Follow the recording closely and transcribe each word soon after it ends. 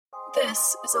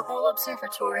This is a Lowell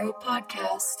Observatory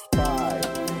podcast. 5,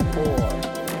 4,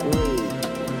 3,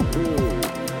 2,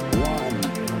 1,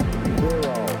 0.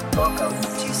 Welcome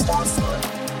to Star Stuff,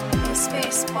 a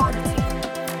space oddity.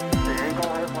 The Eagle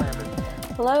has landed.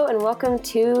 Hello and welcome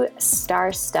to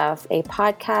Star Stuff, a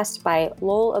podcast by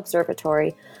Lowell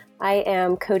Observatory. I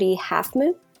am Cody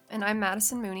Halfmoon. And I'm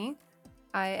Madison Mooney.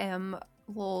 I am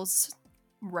Lowell's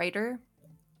writer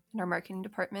in our marketing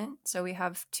department. So we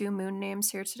have two moon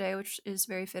names here today, which is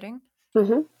very fitting.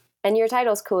 Mm-hmm. And your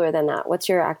title's cooler than that. What's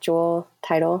your actual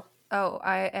title? Oh,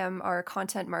 I am our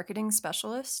content marketing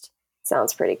specialist.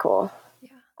 Sounds pretty cool.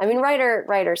 Yeah. I mean,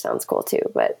 writer sounds cool too,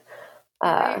 but...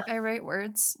 I write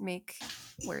words, make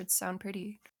words sound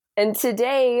pretty. And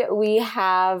today we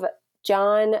have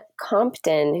John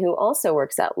Compton, who also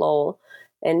works at Lowell,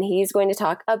 and he's going to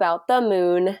talk about the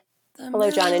moon.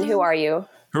 Hello, John, and who are you?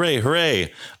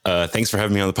 Hooray. Thanks for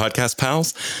having me on the podcast,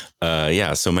 pals.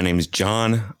 So my name is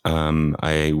John.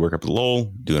 I work up at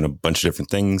Lowell doing a bunch of different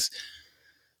things.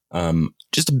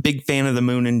 Just a big fan of the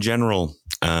moon in general.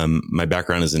 My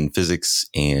background is in physics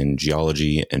and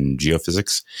geology and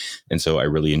geophysics. And so I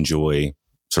really enjoy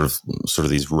sort of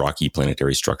these rocky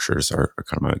planetary structures are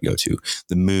kind of my go-to.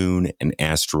 The moon and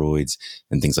asteroids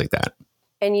and things like that.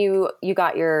 And you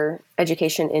got your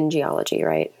education in geology,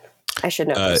 right? I should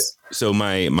know this. So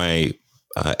my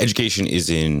education is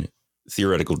in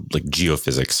theoretical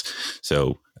geophysics.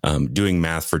 So doing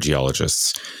math for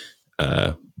geologists.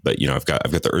 But I've got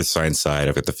the earth science side,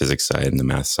 I've got the physics side and the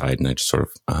math side, and I just sort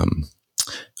of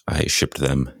I shipped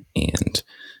them and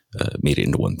made it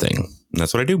into one thing. And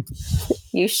that's what I do.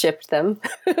 You shipped them.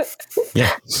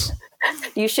 Yeah.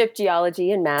 You shipped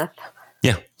geology and math.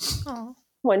 Yeah. Oh,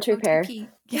 one true pair.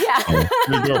 Yeah.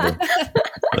 Adorable.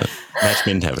 Match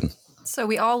made in heaven. So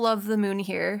we all love the moon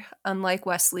here, unlike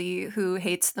Wesley, who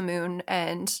hates the moon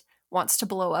and wants to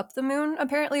blow up the moon,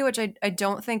 apparently, which I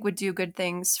don't think would do good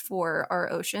things for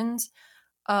our oceans.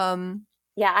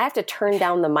 Yeah, I have to turn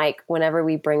down the mic whenever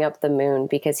we bring up the moon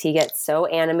because he gets so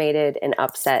animated and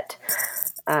upset.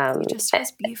 He just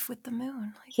has beef with the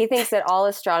moon. He thinks that all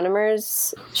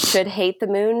astronomers should hate the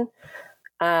moon.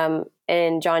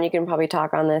 And John, you can probably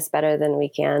talk on this better than we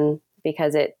can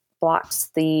because it blocks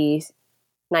the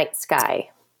night sky.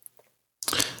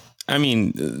 I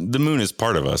mean, the moon is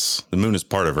part of us. The moon is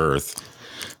part of Earth,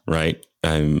 right?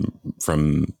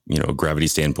 From a gravity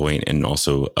standpoint and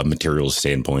also a materials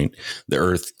standpoint. The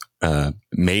Earth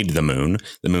made the moon.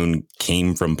 The moon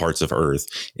came from parts of Earth.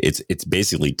 It's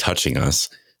basically touching us.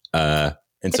 And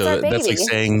it's so that's like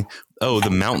saying, oh, the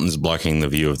mountain's blocking the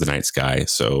view of the night sky.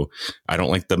 So I don't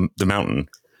like the mountain.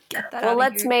 Well,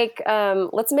 let's make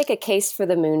a case for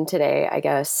the moon today, I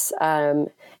guess.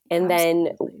 And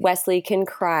then Wesley can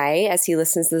cry as he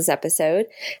listens to this episode.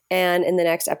 And in the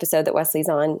next episode that Wesley's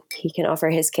on, he can offer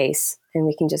his case and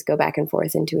we can just go back and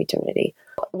forth into eternity.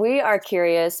 We are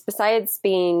curious. Besides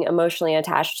being emotionally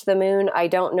attached to the moon, I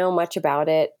don't know much about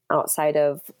it outside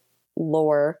of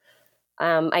lore.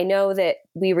 I know that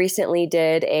we recently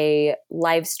did a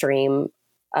live stream.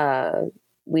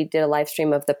 We did a live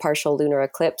stream of the partial lunar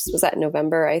eclipse. Was that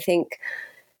November, I think?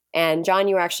 And John,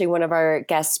 you were actually one of our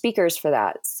guest speakers for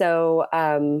that. So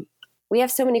we have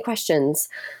so many questions.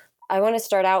 I want to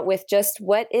start out with just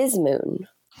what is moon?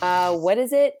 What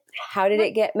is it? How did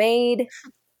it get made?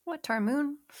 What are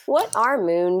moon? What are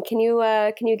moon? Can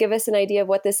you give us an idea of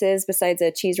what this is besides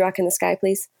a cheese rock in the sky,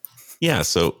 please? Yeah.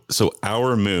 So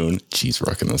our moon, cheese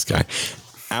rock in the sky,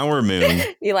 our moon,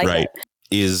 you like right, that?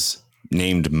 is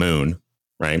named Moon,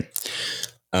 right?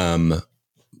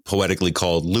 Poetically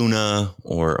called Luna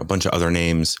or a bunch of other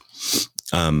names.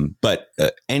 But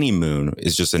any moon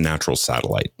is just a natural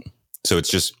satellite. So it's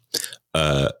just,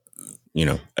 a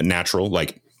natural,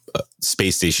 like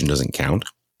space station doesn't count.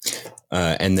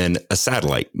 And then a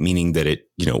satellite, meaning that it,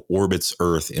 orbits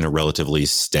Earth in a relatively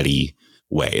steady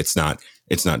way. It's not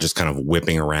just kind of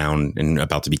whipping around and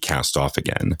about to be cast off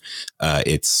again.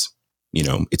 It's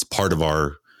part of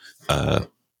our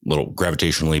little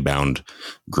gravitationally bound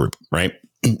group, right?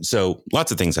 So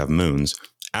lots of things have moons.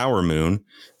 Our moon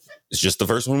is just the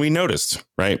first one we noticed,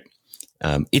 right?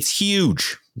 It's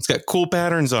huge. It's got cool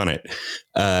patterns on it,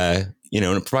 and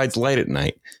it provides light at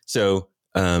night. So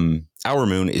our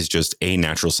moon is just a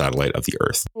natural satellite of the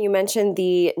Earth. You mentioned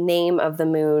the name of the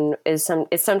moon is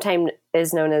sometimes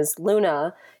known as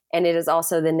Luna, and it is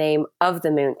also the name of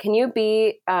the moon. Can you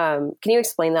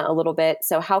explain that a little bit?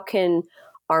 So how can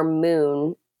our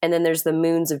moon, and then there's the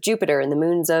moons of Jupiter and the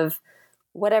moons of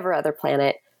whatever other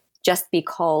planet, just be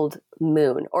called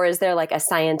moon? Or is there like a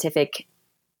scientific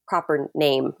proper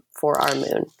name for our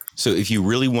moon? So if you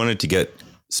really wanted to get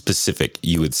specific,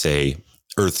 you would say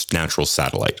Earth's natural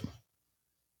satellite,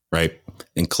 right?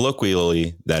 And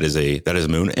colloquially, that is a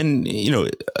moon, and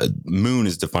a moon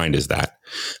is defined as that.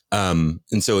 And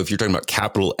so, if you're talking about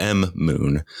capital M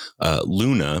moon,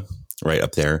 Luna, right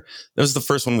up there, that was the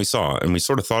first one we saw, and we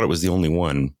sort of thought it was the only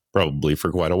one, probably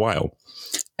for quite a while.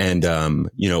 And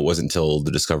it wasn't until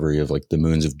the discovery of like the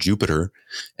moons of Jupiter,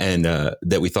 and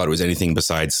that we thought it was anything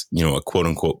besides a quote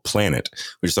unquote planet.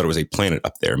 We just thought it was a planet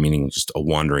up there, meaning just a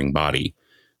wandering body.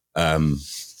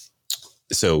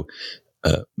 So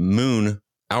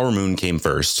our moon came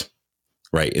first,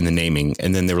 right, in the naming.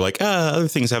 And then they were like, other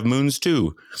things have moons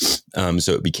too.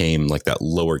 So it became like that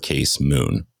lowercase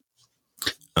moon.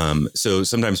 So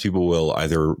sometimes people will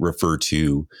either refer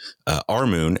to our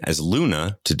moon as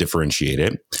Luna to differentiate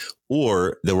it,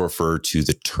 or they'll refer to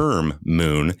the term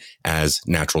moon as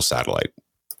natural satellite.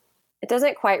 It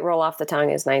doesn't quite roll off the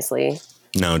tongue as nicely.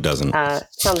 No, it doesn't.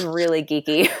 Sounds really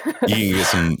geeky. You can get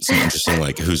some interesting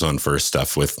like who's on first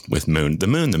stuff with moon. The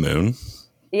moon.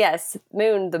 Yes,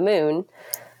 moon, the moon.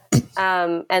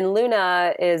 And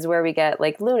Luna is where we get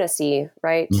like lunacy,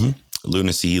 right? Mm-hmm.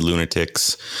 Lunacy,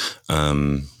 lunatics, a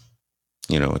ton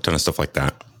of stuff like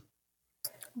that.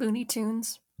 Looney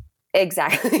Tunes.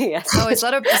 Exactly. Yes. Oh, is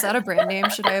that a brand name?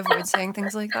 Should I avoid saying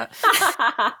things like that?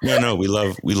 No, we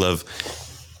love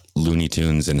Looney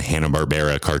Tunes and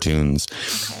Hanna-Barbera cartoons.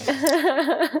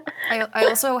 Okay. I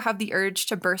also have the urge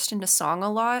to burst into song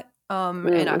a lot.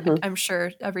 And I'm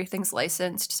sure everything's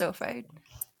licensed. So if I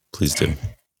please do.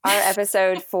 Our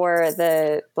episode for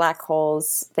the black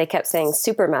holes, they kept saying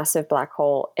supermassive black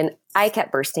hole, and I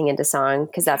kept bursting into song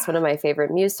because that's one of my favorite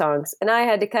Muse songs, and I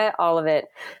had to cut all of it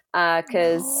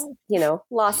because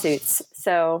lawsuits.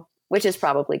 So, which is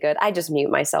probably good. I just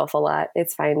mute myself a lot.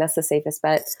 It's fine. That's the safest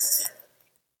bet.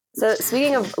 So,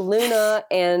 speaking of Luna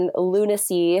and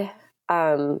lunacy,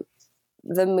 the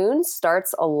moon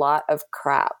starts a lot of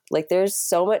crap. Like, there's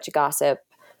so much gossip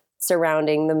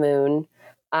surrounding the moon.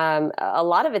 A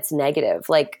lot of it's negative.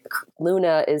 Like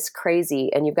Luna is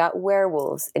crazy, and you've got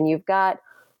werewolves, and you've got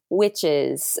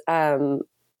witches, and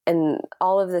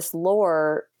all of this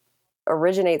lore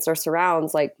originates or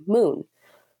surrounds like moon.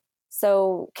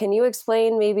 So can you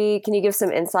explain, can you give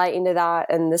some insight into that?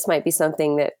 And this might be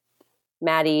something that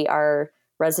Maddie, our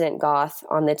resident goth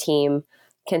on the team,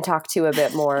 can talk to a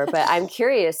bit more. But I'm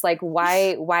curious, like,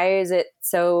 why is it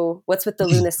so? What's with the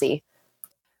lunacy?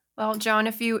 Well, John,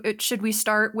 should we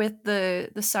start with the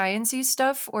science-y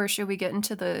stuff, or should we get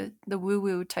into the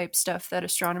woo-woo type stuff that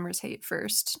astronomers hate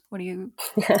first? What do you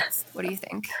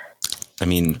think? I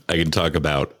mean, I can talk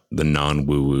about the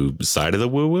non-woo-woo side of the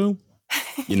woo-woo.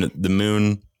 The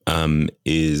moon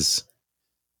is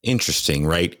interesting,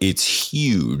 right? It's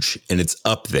huge, and it's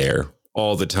up there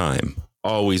all the time,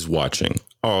 always watching,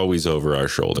 always over our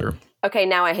shoulder. Okay,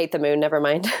 now I hate the moon. Never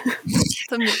mind.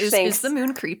 Is the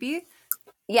moon creepy?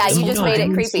 Yeah, you just made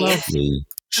it creepy. Lovely.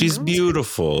 She's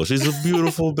beautiful. She's a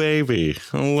beautiful baby.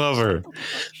 I love her.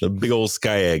 The big old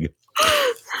sky egg.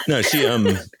 No, she,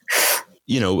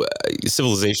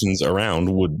 civilizations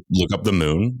around would look up at the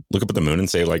moon and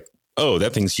say like, oh,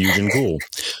 that thing's huge and cool.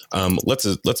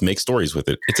 Let's make stories with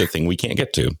it. It's a thing we can't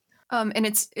get to. And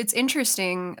it's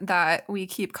interesting that we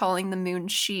keep calling the moon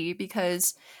she,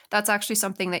 because that's actually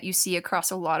something that you see across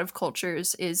a lot of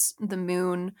cultures, is the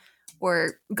moon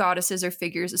or goddesses or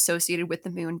figures associated with the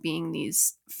moon being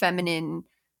these feminine,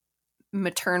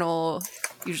 maternal,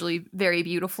 usually very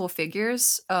beautiful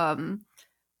figures.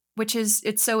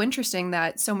 It's so interesting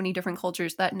that so many different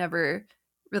cultures that never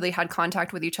really had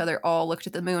contact with each other all looked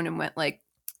at the moon and went like,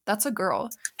 that's a girl.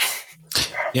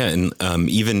 Yeah. And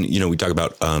even, we talk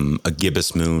about a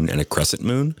gibbous moon and a crescent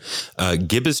moon.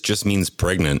 Gibbous just means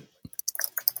pregnant.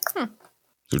 So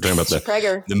we're talking about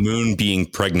the moon being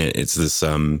pregnant. It's this,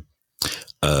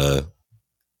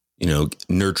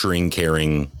 nurturing,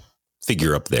 caring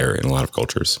figure up there in a lot of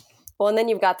cultures. Well, and then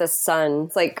you've got the sun.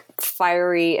 It's like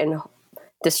fiery and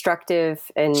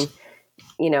destructive and,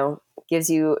 gives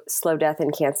you slow death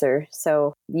and cancer.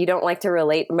 So you don't like to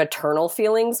relate maternal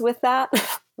feelings with that,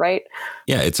 right?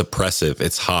 Yeah, it's oppressive.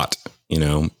 It's hot.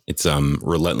 It's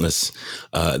relentless.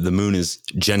 The moon is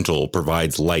gentle,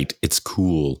 provides light. It's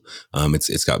cool.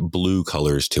 It's got blue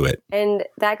colors to it. And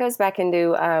that goes back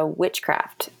into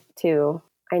witchcraft too.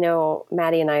 I know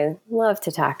Maddie and I love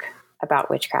to talk about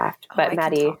witchcraft, but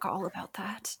Maddie, can talk all about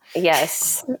that.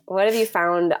 Yes. What have you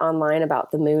found online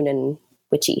about the moon and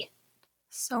witchy?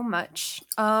 So much.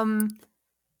 Let's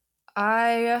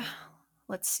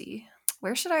see.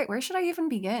 Where should I even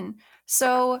begin?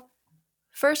 So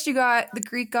first you got the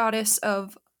Greek goddess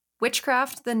of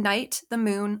witchcraft, the night, the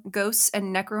moon, ghosts,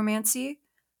 and necromancy,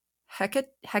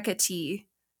 Hecate.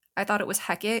 I thought it was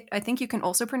Hecate. I think you can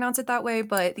also pronounce it that way,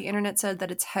 but the internet said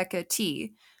that it's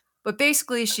Hecate. But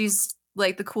basically, she's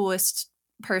like the coolest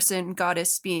person,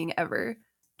 goddess being ever.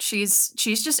 She's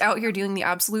just out here doing the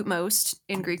absolute most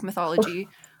in Greek mythology,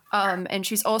 and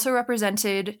she's also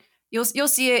represented. You'll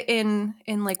see it in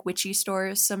like witchy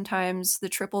stores sometimes, the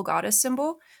triple goddess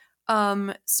symbol.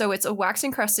 So it's a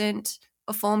waxing crescent,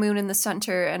 a full moon in the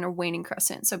center, and a waning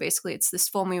crescent. So basically, it's this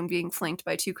full moon being flanked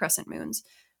by 2 crescent moons.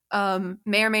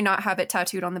 May or may not have it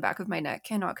tattooed on the back of my neck.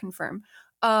 Cannot confirm.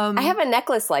 I have a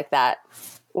necklace like that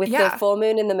with the full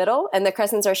moon in the middle, and the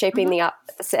crescents are shaping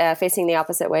facing the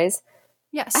opposite ways.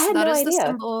 Yes, I had that no is idea. the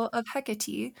symbol of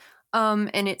Hecate.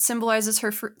 And it symbolizes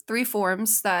her 3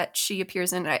 forms that she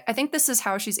appears in. I think this is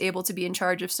how she's able to be in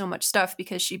charge of so much stuff,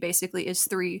 because she basically is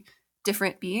 3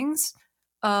 different beings.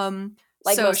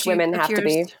 Like so most women have to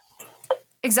be.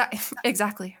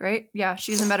 Exactly, right? Yeah,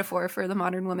 she's a metaphor for the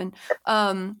modern woman.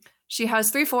 She has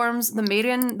 3 forms: the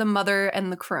maiden, the mother,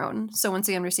 and the crone. So once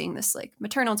again, we're seeing this like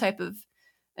maternal type of,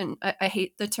 and I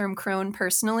hate the term crone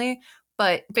personally,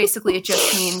 but basically it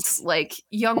just means like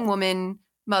young woman,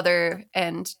 mother,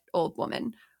 and old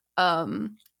woman.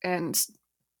 And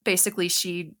basically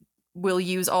she will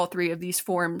use all 3 of these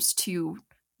forms to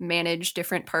manage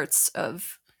different parts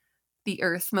of the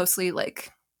earth, mostly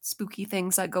like spooky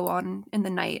things that go on in the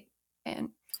night. And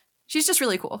she's just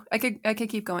really cool. I could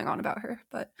keep going on about her,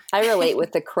 but I relate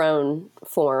with the crone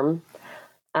form.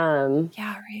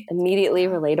 yeah, right. Immediately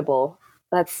relatable.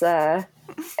 That's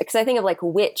because I think of like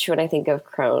witch when I think of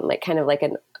crone, like kind of like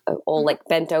an old, like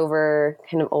bent over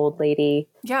kind of old lady.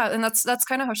 Yeah, and that's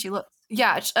kind of how she looks.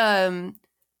 Yeah.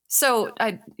 So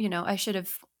I should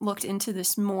have looked into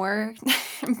this more,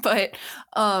 but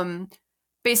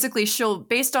basically she'll,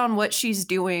 based on what she's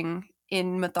doing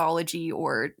in mythology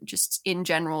or just in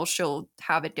general, she'll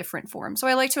have a different form. So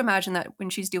I like to imagine that when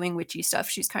she's doing witchy stuff,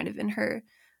 she's kind of in her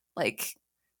like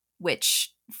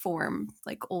witch form,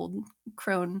 like old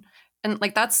crone. And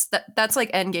like that's like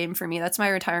end game for me. That's my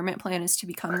retirement plan, is to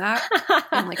become that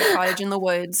in like a cottage in the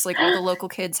woods. Like all the local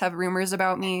kids have rumors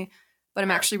about me, but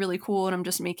I'm actually really cool and I'm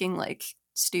just making like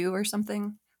stew or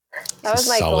something. That was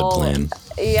my solid goal. plan.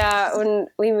 Yeah, when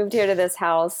we moved here to this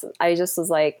house, I just was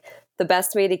like, the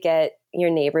best way to get your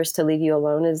neighbors to leave you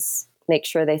alone is make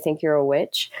sure they think you're a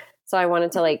witch. So I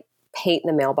wanted to like paint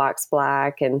the mailbox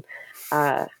black, and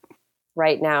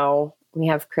right now we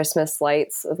have Christmas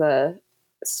lights with a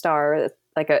star,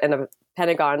 like and a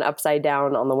pentagon upside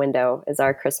down on the window is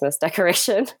our Christmas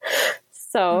decoration.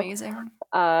 So amazing.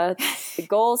 The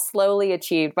goal slowly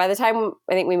achieved. By the time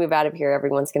I think we move out of here,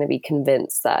 everyone's going to be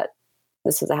convinced that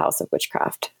this is a house of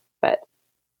witchcraft. But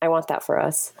I want that for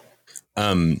us.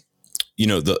 The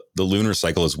lunar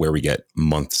cycle is where we get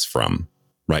months from,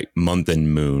 right? Month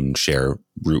and moon share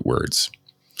root words.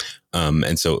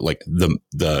 And so like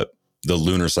the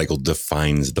lunar cycle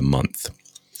defines the month.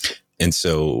 And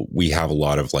so we have a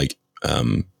lot of like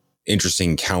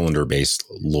interesting calendar based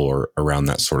lore around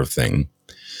that sort of thing.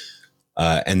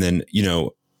 And then,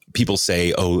 people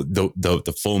say, oh,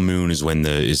 the full moon is when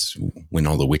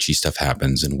all the witchy stuff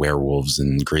happens and werewolves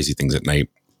and crazy things at night.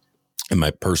 And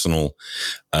my personal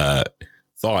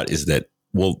thought is that,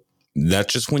 well,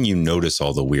 that's just when you notice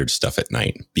all the weird stuff at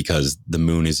night, because the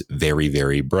moon is very,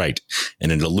 very bright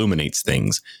and it illuminates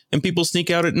things, and people sneak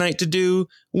out at night to do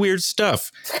weird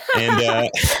stuff.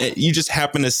 And you just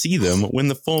happen to see them when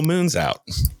the full moon's out.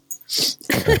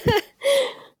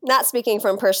 Not speaking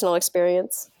from personal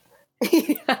experience.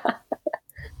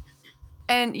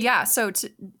 And yeah, so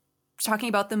talking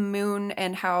about the moon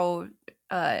and how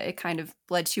it kind of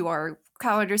led to our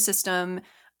calendar system,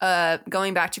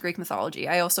 going back to Greek mythology.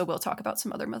 I also will talk about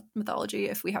some other mythology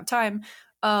if we have time.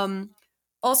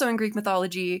 Also in Greek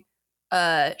mythology,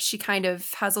 she kind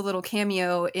of has a little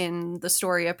cameo in the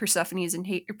story of Persephone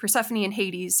and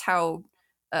Hades, how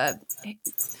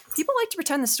people like to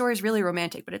pretend the story is really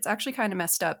romantic, but it's actually kind of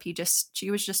messed up.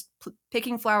 She was just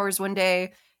picking flowers one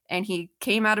day, and he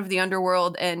came out of the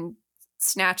underworld and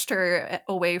snatched her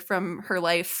away from her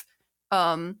life.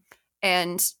 And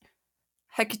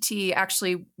Hecate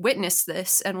actually witnessed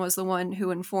this and was the one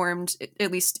who informed,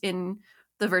 at least in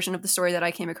the version of the story that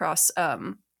I came across,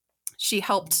 she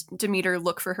helped Demeter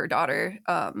look for her daughter,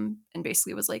 and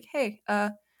basically was like, hey,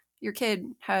 your kid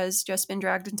has just been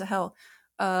dragged into hell.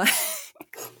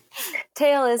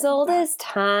 Tale as old as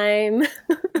time.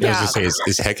 Yeah. I was going to say,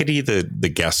 is Hecate the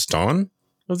Gaston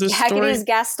of this story? Hecate is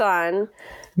Gaston.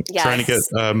 Yes. Trying to get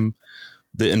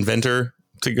the inventor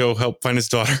to go help find his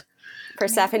daughter.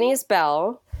 Persephone is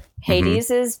Belle.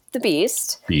 Hades is the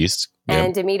beast.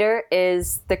 And Demeter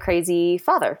is the crazy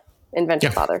father, inventor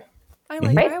father. I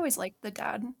always liked the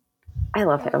dad. I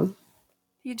love him.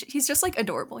 He's just like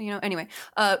adorable, you know. Anyway,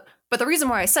 but the reason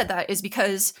why I said that is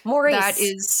because Maurice. that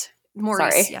is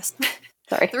Maurice. Sorry. Yes.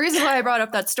 Sorry. The reason why I brought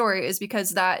up that story is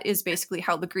because that is basically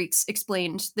how the Greeks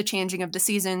explained the changing of the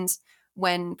seasons.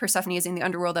 When Persephone is in the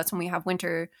underworld, that's when we have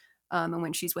winter, and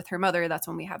when she's with her mother, that's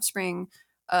when we have spring.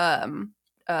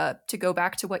 To go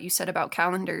back to what you said about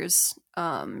calendars,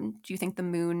 do you think the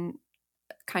moon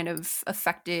kind of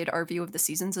affected our view of the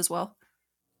seasons as well?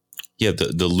 Yeah,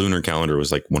 the lunar calendar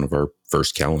was like one of our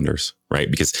first calendars, right?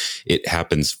 Because it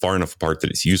happens far enough apart that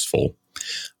it's useful,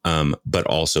 but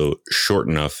also short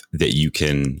enough that you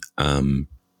can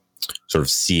sort of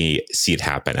see it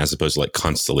happen, as opposed to like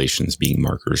constellations being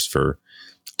markers for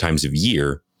times of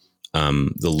year.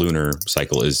 The lunar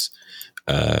cycle is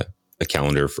a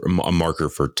calendar, a marker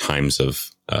for times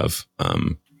of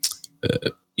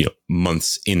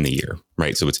months in the year,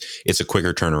 right? So it's a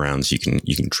quicker turnaround, so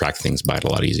you can track things by it a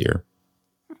lot easier.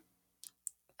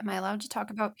 Am I allowed to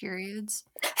talk about periods?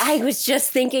 I was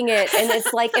just thinking it, and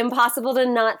it's like impossible to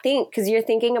not think, because you're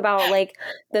thinking about like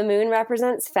the moon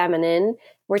represents feminine.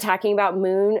 We're talking about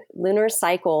lunar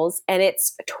cycles, and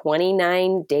it's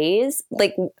 29 days.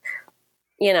 Like,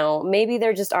 you know, maybe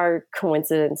there just are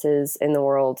coincidences in the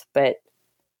world, but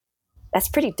that's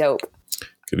pretty dope.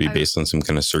 Could be based on some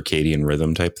kind of circadian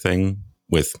rhythm type thing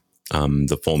with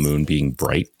the full moon being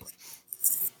bright.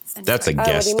 That's a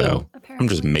guess, though. Apparently. I'm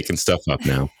just making stuff up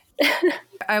now.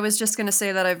 I was just going to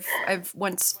say that I've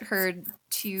once heard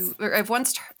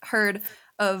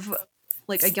of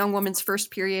like a young woman's first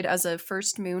period as a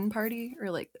first moon party,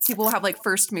 or like people have like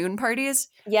first moon parties.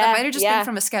 Yeah, that might have just been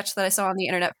from a sketch that I saw on the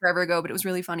internet forever ago, but it was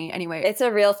really funny. Anyway, it's a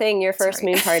real thing. Your first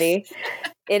moon party,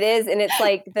 it is, and it's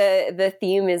like the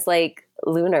theme is like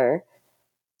lunar.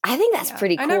 I think that's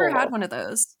pretty cool. I never had one of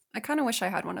those. I kind of wish I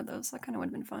had one of those. That kind of would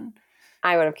have been fun.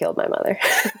 I would have killed my mother.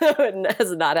 That's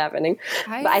not happening.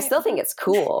 But I still think it's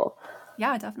cool.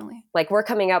 Yeah, definitely. Like we're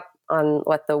coming up on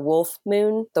the wolf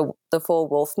moon, the full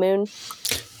wolf moon.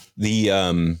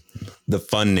 The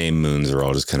fun name moons are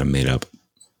all just kind of made up.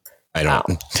 I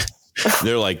don't.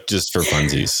 They're like just for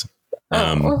funsies.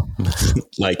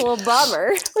 Like, well,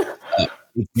 bummer.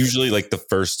 Usually like the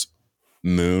first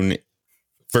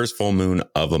full moon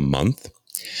of a month,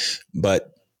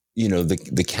 but you know,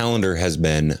 the calendar has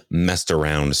been messed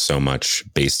around so much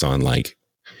based on like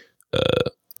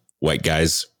white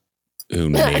guys who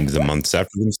named the months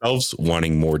after themselves,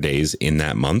 wanting more days in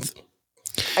that month.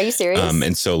 Are you serious?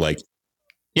 And so like,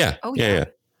 yeah.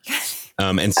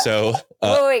 And so,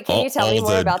 wait, can you tell me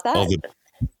more about that?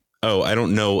 I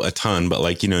don't know a ton, but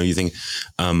like, you know, you think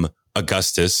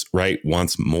Augustus, right,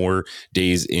 wants more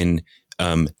days in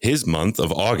his month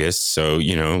of August. So,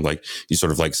 you know, like you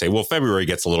sort of like say, well, February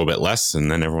gets a little bit less.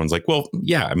 And then everyone's like, well,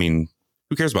 yeah, I mean,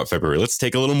 who cares about February? Let's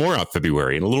take a little more off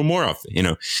February and a little more off, you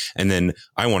know, and then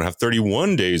I want to have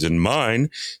 31 days in mine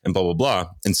and blah, blah, blah.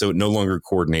 And so it no longer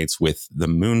coordinates with the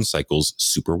moon cycles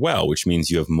super well, which means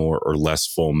you have more or less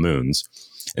full moons.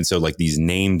 And so like these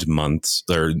named months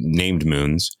or named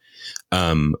moons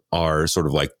are sort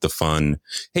of like the fun,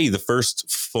 hey, the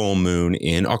first full moon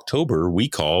in October, we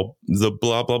call the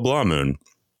blah, blah, blah moon.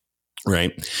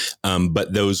 Right.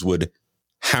 But those would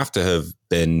have to have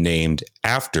been named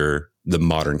after the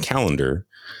modern calendar.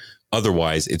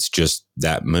 Otherwise, it's just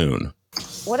that moon.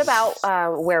 What about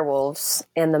werewolves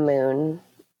and the moon?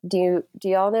 Do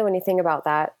y'all know anything about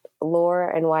that lore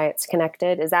and why it's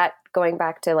connected? Is that going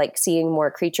back to like seeing more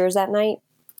creatures at night?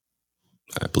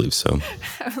 I believe so.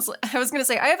 I was going to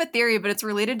say, I have a theory, but it's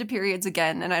related to periods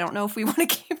again, and I don't know if we want to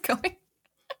keep going.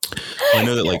 I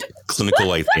know that like clinical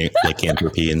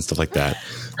lycanthropy and stuff like that.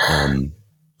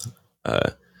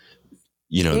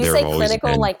 You know, there have always clinical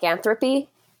been lycanthropy.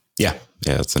 Yeah,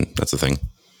 that's a thing.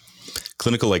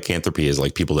 Clinical lycanthropy is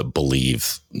like people that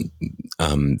believe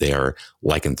they are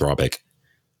lycanthropic,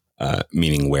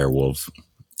 meaning werewolf.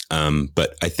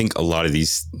 But I think a lot of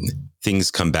these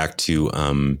things come back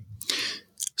to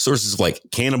sources of like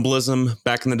cannibalism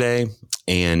back in the day.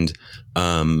 And,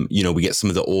 you know, we get some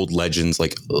of the old legends,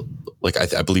 like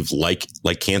I believe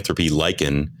lycanthropy,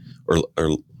 lichen,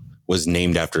 or was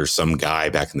named after some guy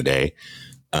back in the day,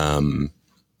 who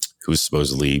was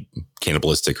supposedly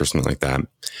cannibalistic or something like that.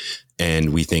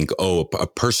 And we think, oh, a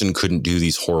person couldn't do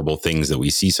these horrible things that we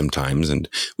see sometimes. And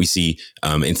we see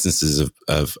instances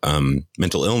of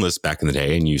mental illness back in the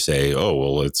day. And you say, oh,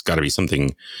 well, it's got to be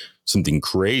something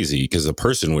crazy because a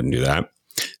person wouldn't do that.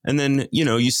 And then, you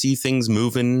know, you see things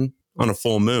moving on a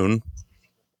full moon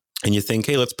and you think,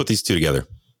 hey, let's put these two together.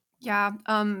 Yeah.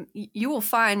 You will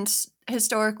find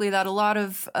historically that a lot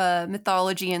of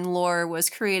mythology and lore was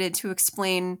created to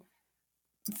explain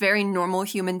very normal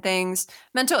human things.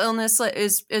 Mental illness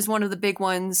is one of the big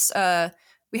ones.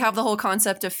 We have the whole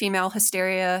concept of female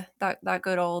hysteria, that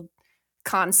good old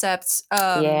concept.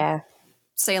 Yeah.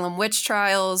 Salem witch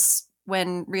trials,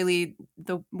 when really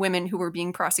the women who were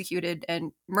being prosecuted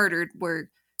and murdered were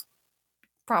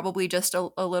probably just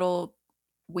a little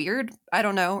weird. I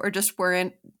don't know, or just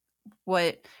weren't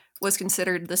what was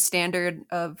considered the standard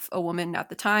of a woman at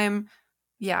the time.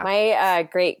 Yeah. My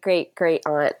great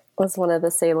aunt was one of the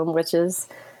Salem witches.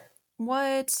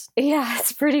 What? Yeah,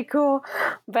 it's pretty cool.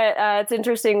 But it's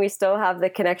interesting. We still have the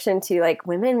connection to like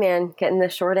women, man, getting the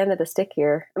short end of the stick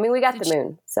here. I mean, we got the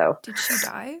moon. So did she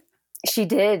die? She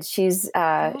did. She was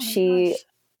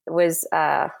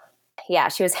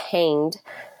she was hanged.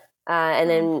 And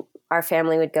then our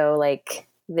family would go like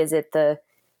visit the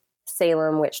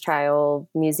Salem witch trial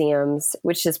museums,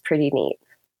 which is pretty neat.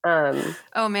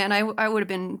 Oh man, I would have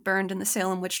been burned in the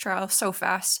Salem witch trial so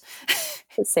fast.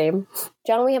 The same.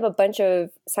 John, we have a bunch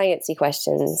of sciencey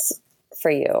questions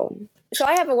for you. So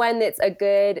I have one that's a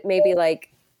good, maybe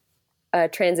like a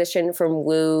transition from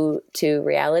woo to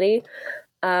reality.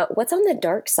 What's on the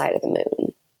dark side of the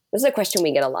moon? This is a question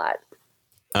we get a lot.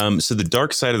 So the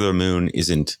dark side of the moon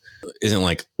isn't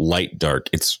like light dark.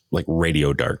 It's like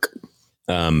radio dark.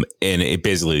 And it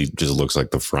basically just looks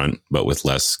like the front, but with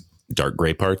less dark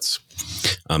gray parts.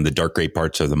 The dark gray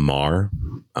parts are the Mar,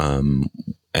 and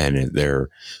they're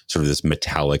sort of this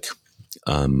metallic,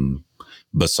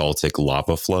 basaltic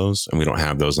lava flows, and we don't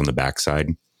have those on the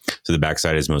backside. So the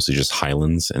backside is mostly just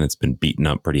highlands, and it's been beaten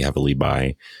up pretty heavily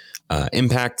by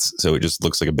impacts. So it just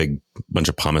looks like a big bunch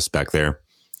of pumice back there.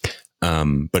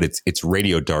 But it's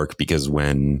radio dark because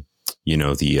when,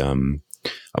 the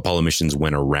Apollo missions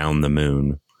went around the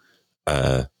moon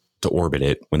to orbit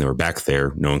it, when they were back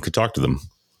there, no one could talk to them.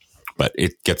 But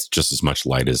it gets just as much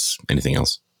light as anything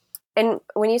else. And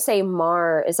when you say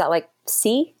Mar, is that like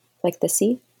sea? Like the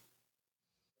sea?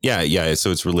 Yeah.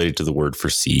 So it's related to the word for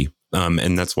sea.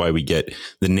 And that's why we get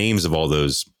the names of all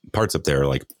those parts up there,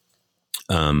 like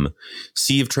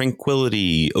Sea of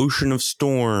Tranquility, Ocean of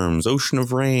Storms, Ocean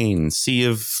of Rain, Sea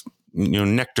of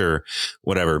Nectar,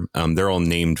 whatever. They're all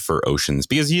named for oceans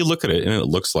because you look at it and it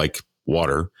looks like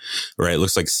water, right? It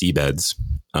looks like seabeds.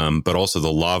 But also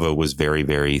the lava was very,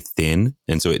 very thin.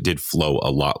 And so it did flow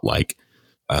a lot like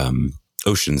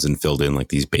oceans and filled in like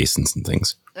these basins and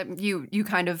things. You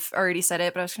kind of already said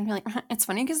it, but I was going to be like, it's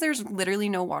funny because there's literally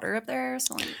no water up there.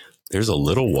 So like, there's a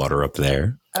little water up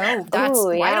there.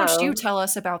 Oh, why don't you tell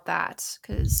us about that?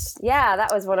 Because that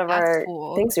was one of our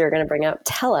things we were going to bring up.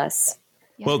 Tell us.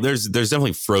 Yeah. Well, there's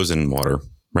definitely frozen water,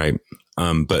 right?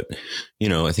 But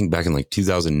I think back in like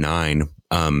 2009,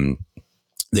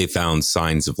 they found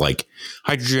signs of like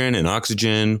hydrogen and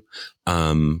oxygen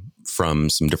from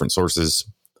some different sources,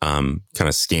 kind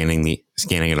of scanning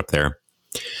it up there.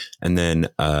 And then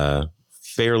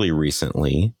fairly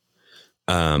recently,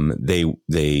 they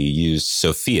used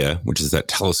SOFIA, which is that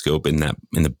telescope in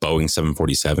the Boeing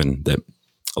 747 that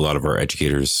a lot of our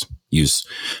educators use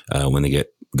when they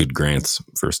get good grants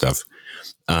for stuff.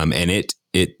 And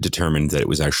it determined that it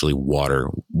was actually water,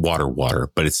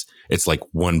 but it's like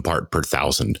 1 part per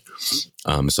 1,000.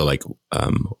 So like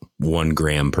 1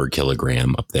 gram per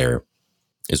kilogram up there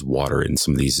is water in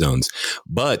some of these zones.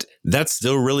 But that's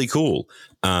still really cool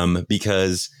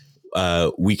because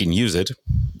we can use it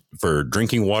for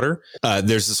drinking water.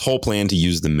 There's this whole plan to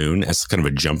use the moon as kind of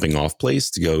a jumping off place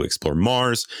to go explore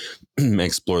Mars,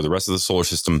 explore the rest of the solar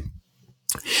system.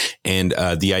 And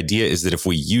the idea is that if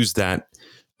we use that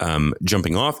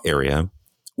jumping off area,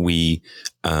 if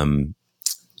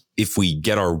we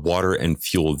get our water and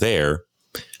fuel there,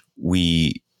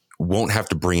 we won't have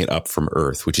to bring it up from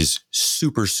Earth, which is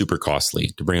super, super costly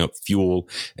to bring up fuel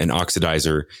and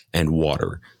oxidizer and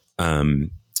water.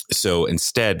 So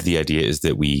instead, the idea is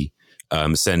that we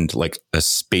send like a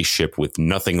spaceship with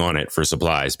nothing on it for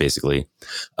supplies, basically,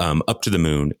 up to the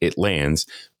moon. It lands.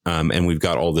 And we've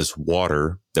got all this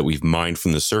water that we've mined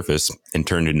from the surface and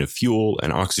turned into fuel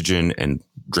and oxygen and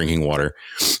drinking water.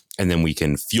 And then we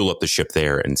can fuel up the ship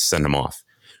there and send them off,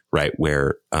 right?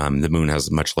 Where the moon has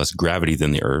much less gravity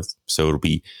than the Earth. So it'll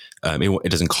be,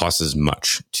 it doesn't cost as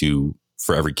much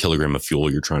for every kilogram of fuel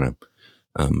you're trying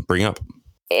to bring up.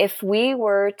 If we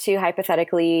were to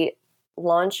hypothetically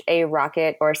launch a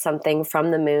rocket or something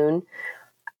from the moon,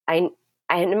 I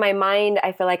in my mind,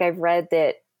 I feel like I've read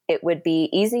that it would be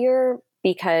easier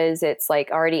because it's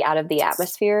like already out of the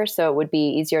atmosphere. So it would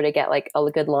be easier to get like a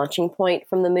good launching point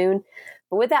from the moon.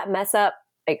 But would that mess up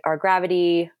like our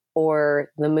gravity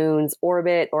or the moon's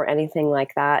orbit or anything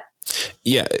like that?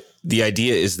 Yeah. The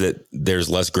idea is that there's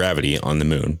less gravity on the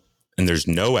moon. and there's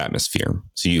no atmosphere.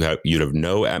 So you'd have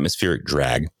no atmospheric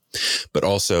drag, but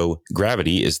also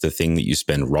gravity is the thing that you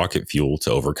spend rocket fuel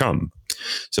to overcome.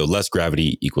 So less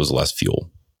gravity equals less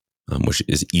fuel, which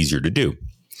is easier to do.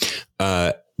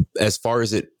 As far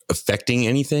as it affecting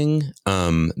anything,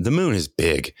 the moon is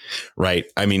big, right?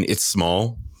 I mean, it's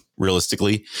small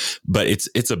realistically, but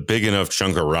it's a big enough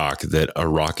chunk of rock that a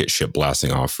rocket ship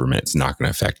blasting off from it's not going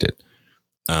to affect it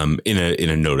in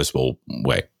a noticeable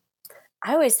way.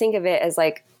 I always think of it as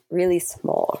like really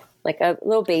small, like a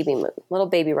little baby moon, little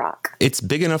baby rock. It's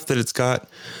big enough that it's got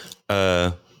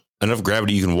enough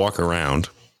gravity you can walk around,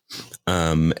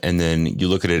 and then you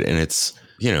look at it and it's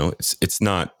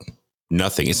not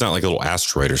nothing. It's not like a little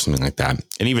asteroid or something like that.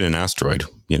 And even an asteroid,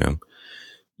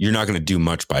 you're not going to do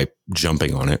much by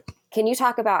jumping on it. Can you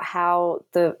talk about how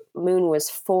the moon was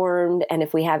formed and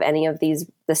if we have any of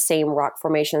the same rock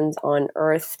formations on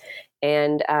Earth?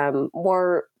 And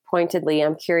more pointedly,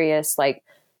 I'm curious,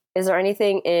 is there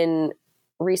anything in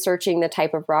researching the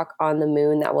type of rock on the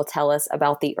moon that will tell us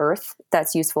about the Earth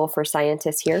that's useful for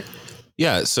scientists here?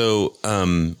 Yeah. So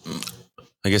I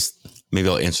guess maybe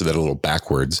I'll answer that a little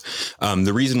backwards.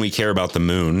 The reason we care about the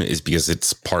moon is because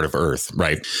it's part of Earth,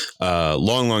 right?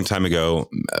 Long time ago,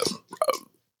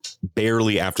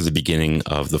 barely after the beginning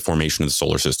of the formation of the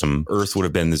solar system, Earth would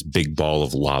have been this big ball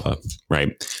of lava, right?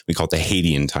 We call it the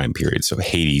Hadean time period. So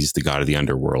Hades, the god of the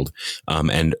underworld,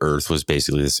 and Earth was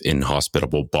basically this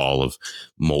inhospitable ball of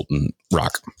molten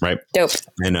rock, right? Dope.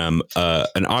 And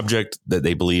an object that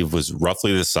they believe was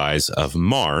roughly the size of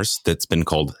Mars that's been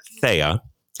called Theia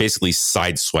basically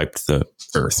sideswiped the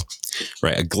Earth,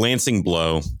 right? A glancing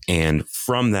blow. And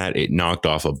from that, it knocked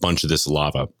off a bunch of this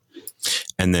lava.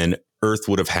 And then Earth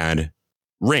would have had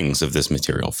rings of this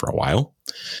material for a while.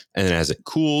 And then as it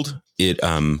cooled, it,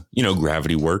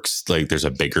 gravity works. Like there's a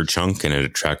bigger chunk and it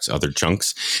attracts other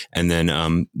chunks. And then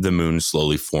the moon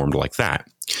slowly formed like that.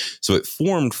 So it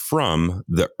formed from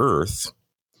the Earth,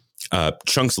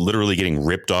 chunks literally getting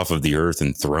ripped off of the Earth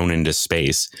and thrown into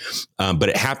space. But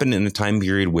it happened in a time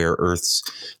period where Earth's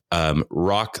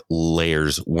rock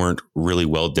layers weren't really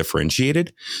well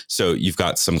differentiated. So you've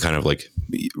got some kind of like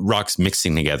rocks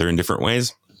mixing together in different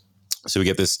ways. So we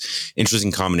get this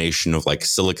interesting combination of like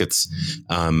silicates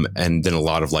and then a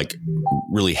lot of like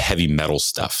really heavy metal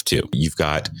stuff too. You've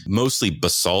got mostly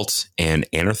basalt and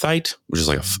anorthite, which is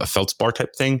like a feldspar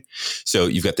type thing. So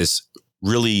you've got this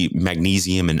really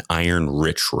magnesium and iron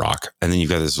rich rock. And then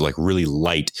you've got this like really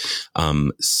light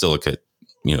silicate,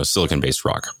 silicon based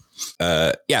rock.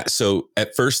 So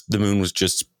at first the moon was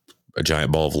just a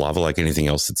giant ball of lava like anything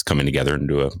else that's coming together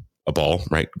into a ball,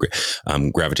 right?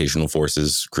 Gravitational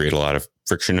forces create a lot of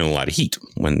friction and a lot of heat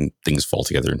when things fall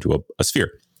together into a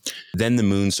sphere. Then the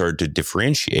moon started to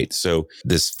differentiate. So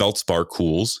this feldspar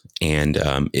cools and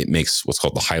it makes what's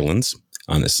called the highlands.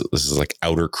 This is like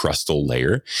outer crustal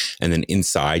layer. And then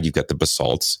inside you've got the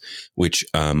basalts, which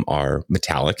are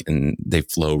metallic and they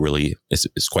flow really,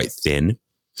 it's quite thin.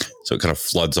 So it kind of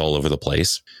floods all over the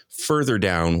place. Further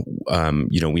down,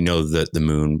 we know that the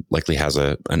moon likely has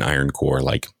an iron core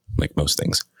like most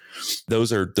things.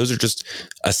 Those are just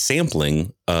a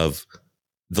sampling of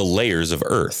the layers of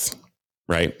Earth,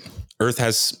 right? Earth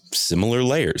has similar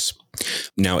layers.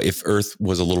 Now, if Earth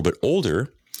was a little bit older,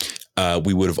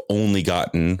 we would have only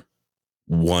gotten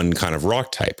one kind of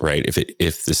rock type, right?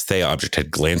 If this Theia object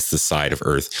had glanced the side of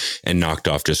Earth and knocked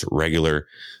off just regular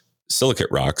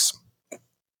silicate rocks,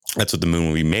 that's what the moon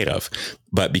would be made of.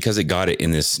 But because it got it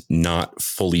in this not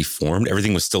fully formed,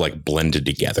 everything was still like blended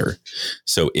together.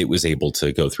 So it was able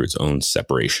to go through its own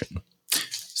separation.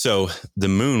 So the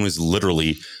moon was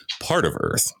literally part of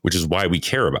Earth, which is why we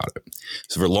care about it.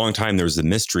 So for a long time, there was the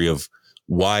mystery of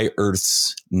why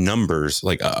Earth's numbers,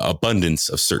 like abundance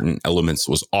of certain elements,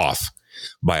 was off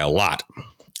by a lot.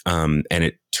 And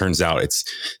it turns out it's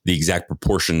the exact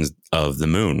proportions of the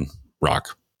moon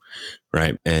rock.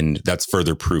 Right. And that's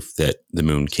further proof that the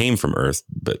moon came from Earth,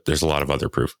 but there's a lot of other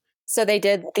proof. So they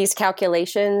did these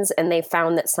calculations and they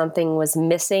found that something was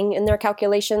missing in their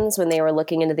calculations when they were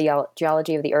looking into the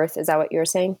geology of the Earth. Is that what you were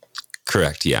saying?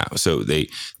 Correct. Yeah. So they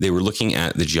were looking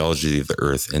at the geology of the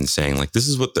Earth and saying like, this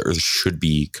is what the Earth should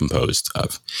be composed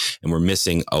of. And we're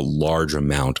missing a large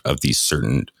amount of these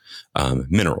certain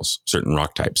minerals, certain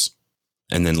rock types.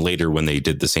 And then later when they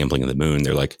did the sampling of the moon,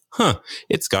 they're like,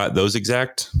 it's got those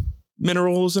exact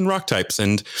minerals and rock types.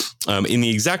 And in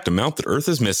the exact amount that Earth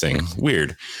is missing.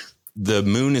 Weird. The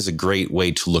moon is a great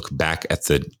way to look back at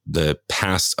the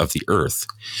past of the Earth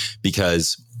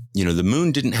because, the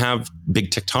moon didn't have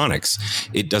big tectonics.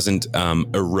 It doesn't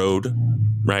erode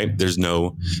right? There's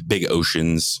no big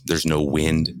oceans, there's no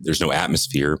wind, there's no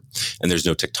atmosphere, and there's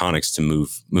no tectonics to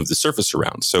move the surface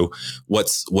around. So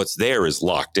what's there is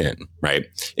locked in, right?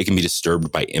 It can be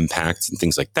disturbed by impacts and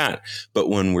things like that. But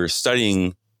when we're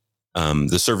studying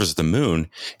the surface of the moon,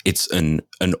 it's an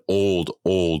old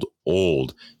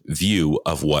view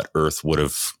of what Earth would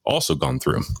have also gone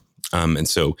through. And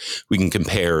so we can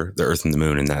compare the Earth and the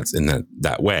moon in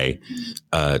that way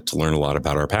to learn a lot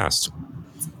about our past.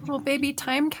 Little baby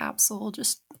time capsule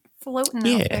just floating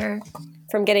out there.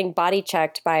 From getting body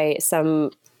checked by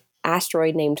some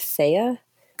asteroid named Theia.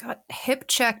 Got hip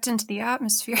checked into the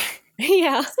atmosphere.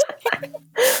 Yeah.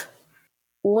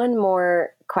 One more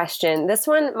question. This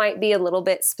one might be a little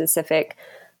bit specific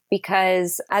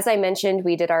because, as I mentioned,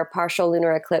 we did our partial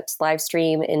lunar eclipse live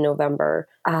stream in November.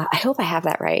 I hope I have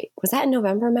that right. Was that in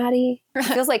November, Maddie? It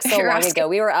feels like so long ago.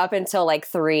 We were up until like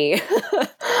 3.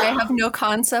 I have no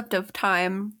concept of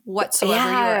time whatsoever. Yeah.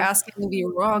 You are asking the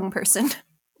wrong person.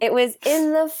 It was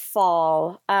in the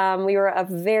fall. We were up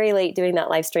very late doing that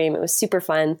live stream. It was super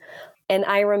fun. And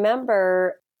I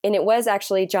remember, and it was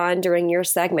actually, John, during your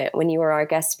segment when you were our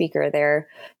guest speaker there,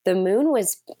 the moon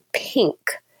was pink.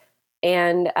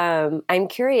 And I'm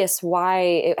curious why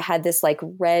it had this like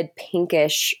red,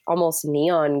 pinkish, almost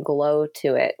neon glow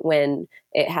to it when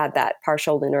it had that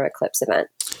partial lunar eclipse event.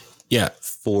 Yeah,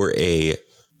 for a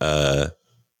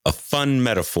fun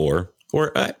metaphor,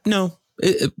 or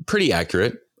pretty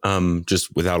accurate,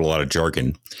 just without a lot of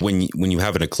jargon. When you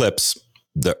have an eclipse,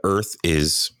 the Earth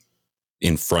is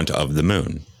in front of the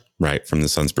moon, right, from the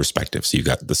sun's perspective. So you've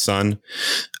got the sun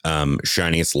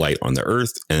shining its light on the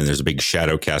Earth, and then there's a big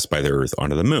shadow cast by the Earth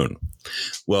onto the moon.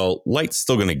 Well, light's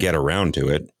still going to get around to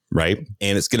it, right?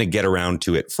 And it's going to get around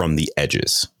to it from the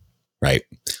edges, right?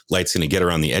 Light's going to get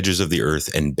around the edges of the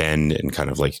Earth and bend and kind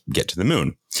of like get to the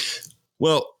moon.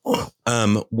 Well,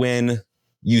 when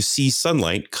you see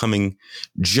sunlight coming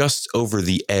just over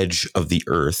the edge of the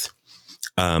Earth,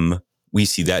 we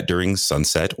see that during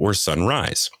sunset or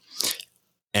sunrise.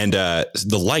 And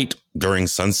the light during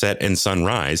sunset and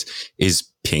sunrise is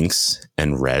pinks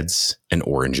and reds and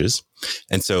oranges.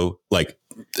 And so, like,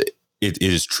 it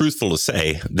is truthful to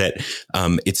say that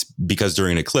it's because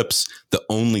during an eclipse, the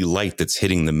only light that's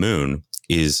hitting the moon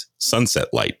is sunset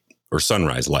light or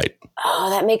sunrise light. Oh,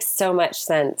 that makes so much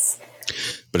sense.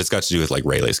 But it's got to do with like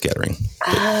Rayleigh scattering.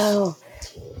 Oh,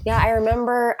 yeah. I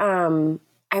remember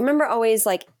always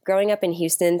like growing up in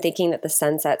Houston thinking that the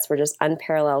sunsets were just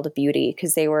unparalleled beauty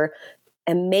because they were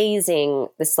amazing.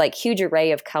 This like huge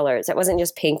array of colors. It wasn't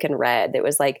just pink and red. It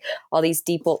was like all these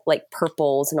deep like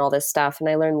purples and all this stuff. And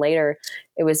I learned later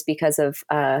it was because of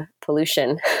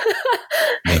pollution.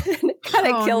 It kind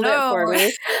of killed it for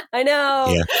me. I know.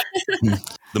 Yeah.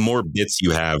 The more bits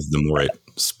you have, the more it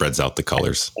spreads out the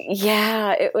colors.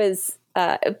 Yeah, it was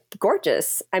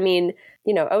gorgeous. I mean,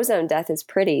 you know, ozone death is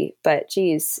pretty, but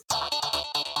geez.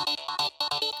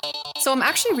 So I'm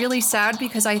actually really sad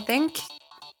because I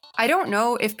don't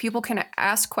know if people can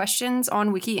ask questions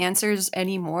on Wiki Answers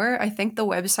anymore. I think the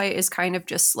website is kind of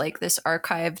just like this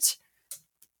archived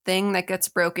thing that gets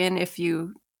broken if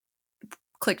you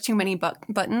click too many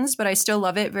buttons, but I still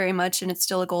love it very much and it's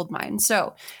still a gold mine.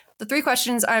 So the 3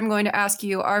 questions I'm going to ask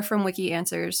you are from Wiki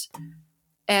Answers.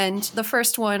 And the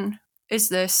first one is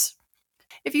this.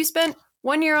 If you spent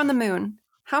 1 year on the moon,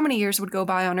 how many years would go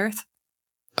by on Earth?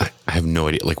 I have no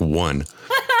idea. Like 1.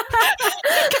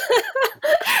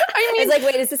 I mean, it's like,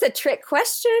 wait, is this a trick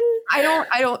question? I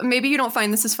don't, maybe you don't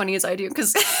find this as funny as I do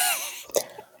because.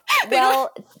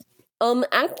 Well,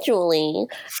 actually,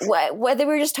 whether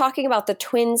we're just talking about the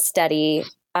twin study,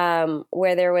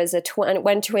 where there was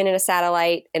one twin in a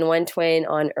satellite and one twin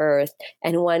on Earth,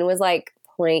 and one was like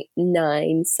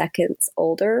 0.9 seconds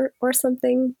older or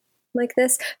something like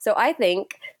this. So I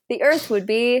think the Earth would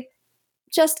be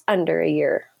just under a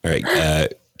year. All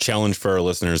right. Challenge for our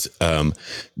listeners.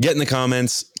 Get in the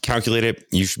comments, calculate it.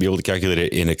 You should be able to calculate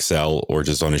it in Excel or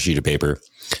just on a sheet of paper.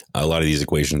 A lot of these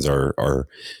equations are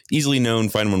easily known.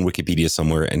 Find them on Wikipedia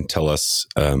somewhere and tell us,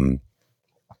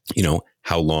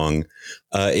 how long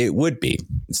it would be.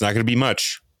 It's not going to be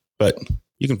much, but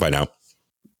you can find out.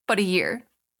 But a year.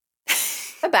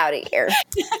 About a year.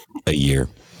 A year.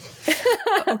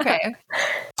 Okay.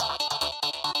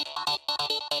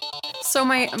 So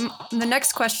the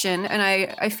next question, and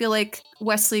I feel like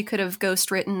Wesley could have ghost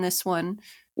written this one.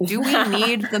 Do we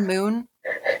need the moon?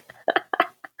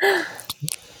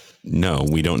 No,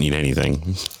 we don't need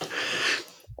anything.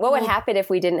 What would happen if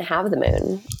we didn't have the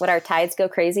moon? Would our tides go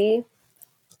crazy?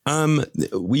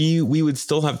 We would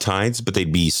still have tides, but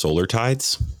they'd be solar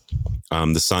tides.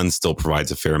 The sun still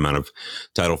provides a fair amount of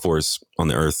tidal force on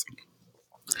the Earth.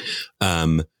 I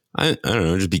don't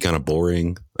know, just be kind of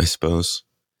boring, I suppose.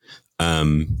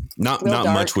 Not Real dark.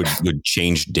 much would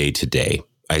change day to day,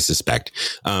 I suspect.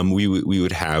 We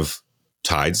would have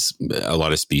tides. A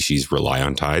lot of species rely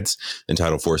on tides and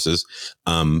tidal forces.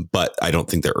 But I don't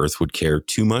think the Earth would care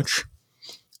too much.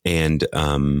 And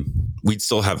we'd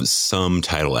still have some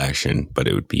tidal action, but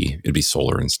it'd be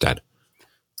solar instead.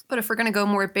 But if we're going to go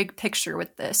more big picture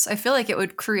with this, I feel like it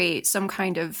would create some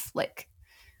kind of like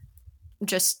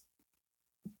just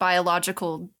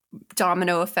biological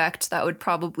domino effect that would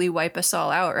probably wipe us all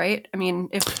out, right? I mean,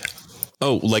 if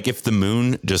the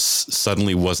moon just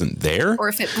suddenly wasn't there, or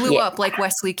if it blew up like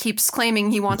Wesley keeps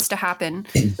claiming he wants to happen.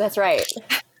 That's right.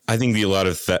 I think a lot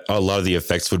of the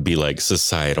effects would be like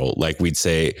societal. Like we'd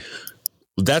say,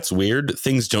 that's weird.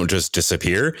 Things don't just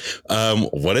disappear.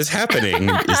 What is happening?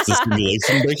 Is the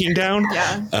simulation breaking down?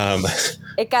 Yeah.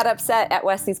 It got upset at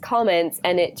Wesley's comments,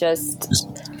 and it just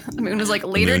The moon was like, the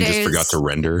later moon days. just forgot to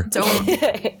render.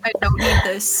 I don't need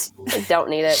this. I don't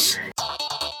need it.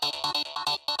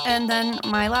 And then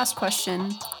my last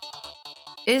question: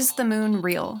 is the moon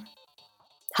real?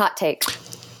 Hot take.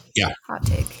 Yeah, Hot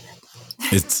take.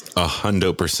 it's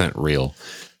 100% real.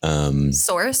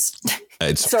 Source.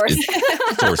 It's Source.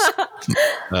 source.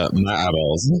 My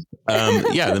eyeballs.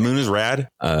 Yeah, the moon is rad.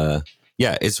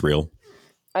 Yeah, it's real.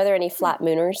 Are there any flat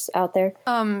mooners out there?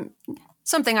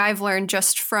 Something I've learned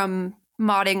just from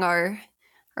modding our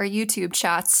YouTube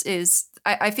chats is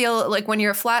I feel like when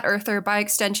you're a flat earther, by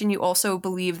extension, you also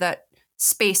believe that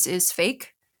space is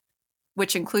fake,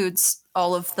 which includes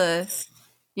all of the,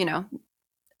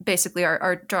 basically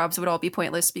our jobs would all be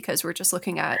pointless because we're just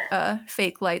looking at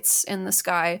fake lights in the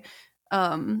sky. We're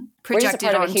just a Projected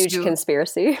part of a onto huge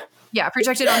conspiracy. yeah,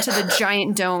 projected onto the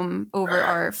giant dome over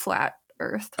our flat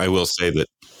Earth. I will say that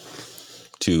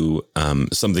to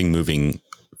something moving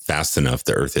fast enough,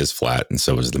 the Earth is flat, and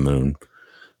so is the moon.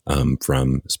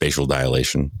 From spatial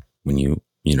dilation, when you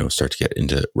start to get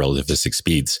into relativistic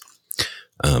speeds,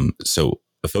 so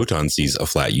a photon sees a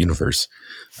flat universe,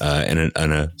 and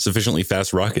a sufficiently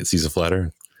fast rocket sees a flat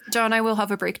Earth. John, I will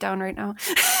have a breakdown right now.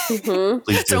 Mm-hmm.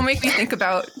 Please do. Don't make me think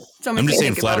about. I'm just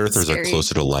saying, flat earthers are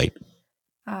closer to light.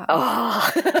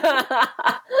 Oh.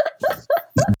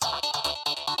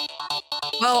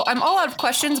 Well, I'm all out of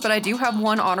questions, but I do have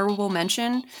one honorable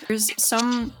mention. There's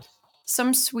some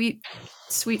sweet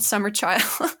summer child.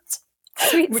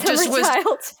 Sweet summer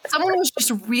child. Someone was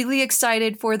just really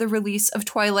excited for the release of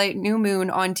Twilight New Moon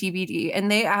on DVD,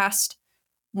 and they asked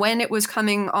when it was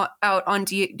coming out on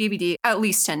DVD at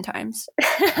least 10 times.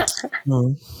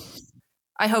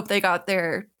 I hope they got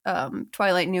their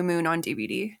Twilight New Moon on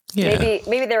DVD. Yeah.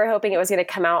 Maybe they were hoping it was going to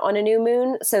come out on a new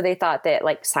moon, so they thought that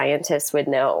like scientists would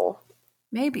know.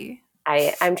 Maybe.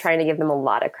 I'm trying to give them a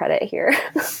lot of credit here.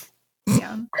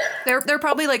 Yeah. They're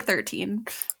probably like 13.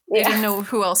 They didn't know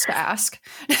who else to ask.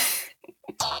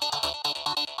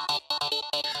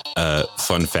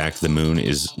 Fun fact, the moon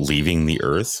is leaving the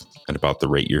Earth at about the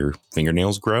rate your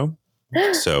fingernails grow.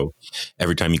 So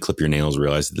every time you clip your nails,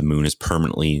 realize that the moon is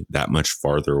permanently that much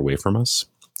farther away from us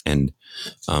and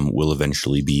will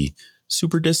eventually be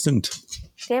super distant.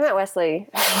 Damn it, Wesley.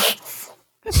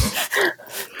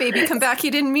 Baby, come back.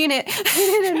 You didn't mean it.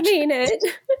 I didn't mean it.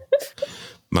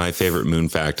 My favorite moon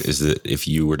fact is that if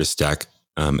you were to stack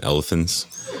elephants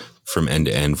from end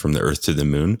to end, from the Earth to the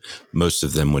moon, most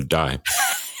of them would die.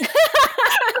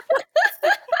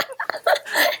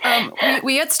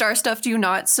 We at Star Stuff do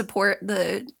not support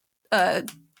the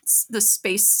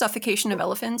space suffocation of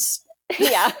elephants.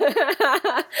 Yeah.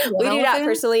 We do not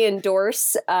personally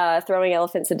endorse throwing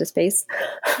elephants into space.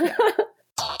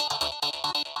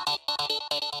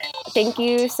 Thank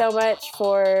you so much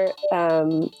for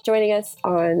joining us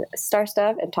on Star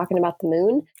Stuff and talking about the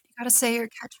moon. You gotta say your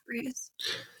catchphrase.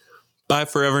 Bye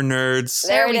forever, nerds.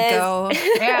 There we it is. go.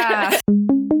 Yeah.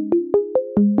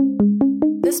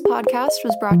 This podcast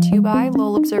was brought to you by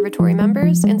Lowell Observatory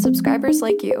members and subscribers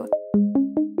like you.